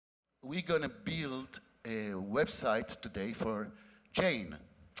we're going to build a website today for Jane.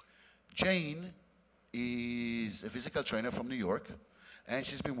 Jane is a physical trainer from New York, and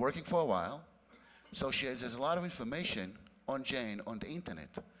she's been working for a while. So there's a lot of information on Jane on the internet.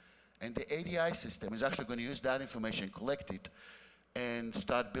 And the ADI system is actually going to use that information, collect it, and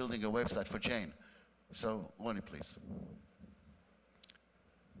start building a website for Jane. So, Ronnie, please.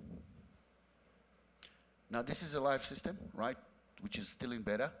 Now, this is a live system, right, which is still in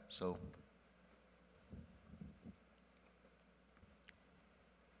beta, so.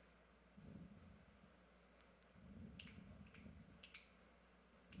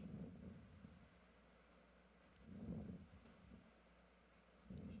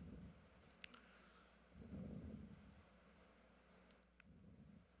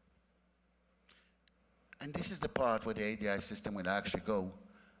 And this is the part where the ADI system will actually go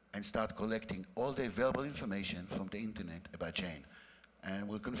and start collecting all the available information from the internet about Jane. And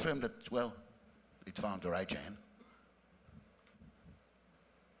we'll confirm that, well, it found the right Jane.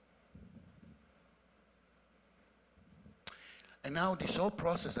 And now this whole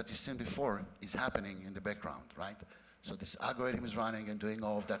process that you've seen before is happening in the background, right? So this algorithm is running and doing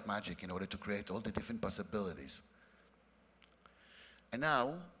all of that magic in order to create all the different possibilities. And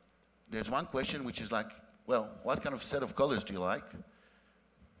now, there's one question which is like, well, what kind of set of colors do you like?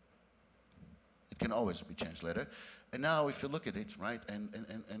 It can always be changed later. And now if you look at it, right, and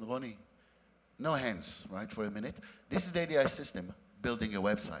Ronnie, no hands, right, for a minute. This is the ADI system building a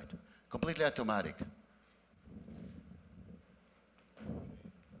website, completely automatic.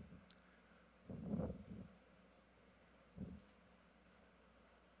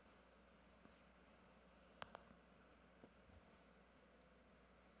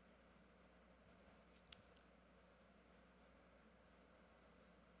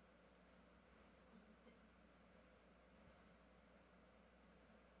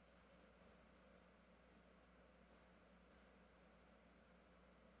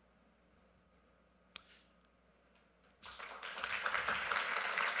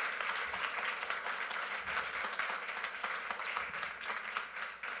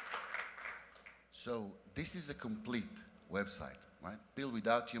 So this is a complete website, right? Built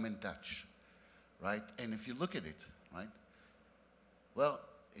without human touch, right? And if you look at it, right? Well,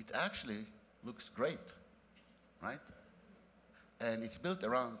 it actually looks great, right? And it's built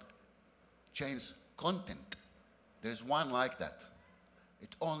around Jane's content. There's one like that.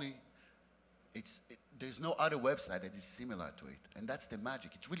 There's no other website that is similar to it. And that's the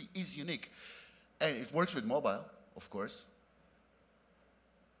magic. It really is unique. And it works with mobile, of course.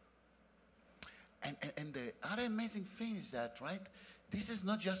 And the other amazing thing is that, right, this is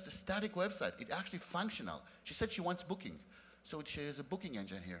not just a static website. It's actually functional. She said she wants booking. So she has a booking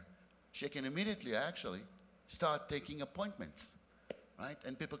engine here. She can immediately actually start taking appointments, right?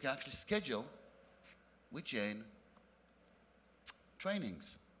 And people can actually schedule with Jane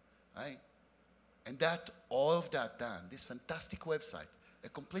trainings, right? And all of that done, this fantastic website, a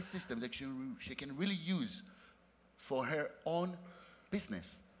complete system that she can really use for her own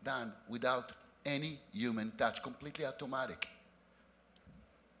business, done without any human touch, completely automatic.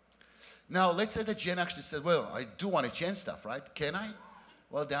 Now, let's say that Jen actually said, well, I do want to change stuff, right? Can I?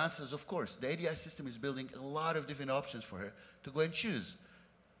 Well, the answer is, of course. The ADI system is building a lot of different options for her to go and choose.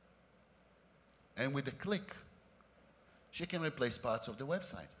 And with a click, she can replace parts of the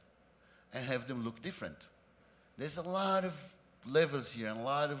website and have them look different. There's a lot of levels here and a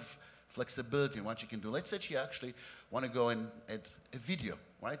lot of flexibility in what she can do. Let's say she actually want to go and add a video,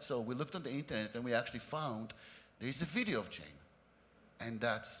 right? So we looked on the internet and we actually found there is a video of Jane, and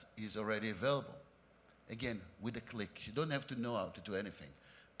that is already available. Again, with a click. You don't have to know how to do anything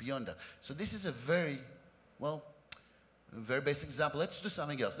beyond that. So this is a very, well, a very basic example. Let's do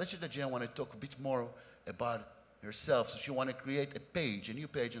something else. Let's say that Jane want to talk a bit more about herself. So she want to create a page, a new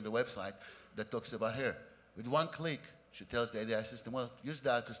page on the website that talks about her. With one click, she tells the ADI system, well, use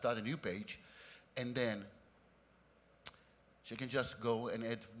that to start a new page, and then she can just go and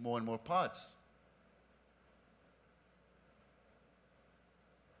add more and more parts.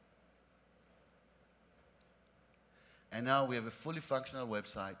 And now we have a fully functional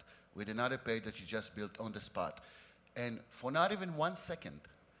website with another page that she just built on the spot. And for not even 1 second,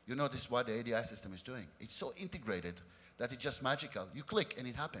 you notice what the ADI system is doing. It's so integrated that it's just magical. You click and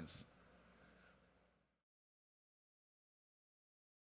it happens.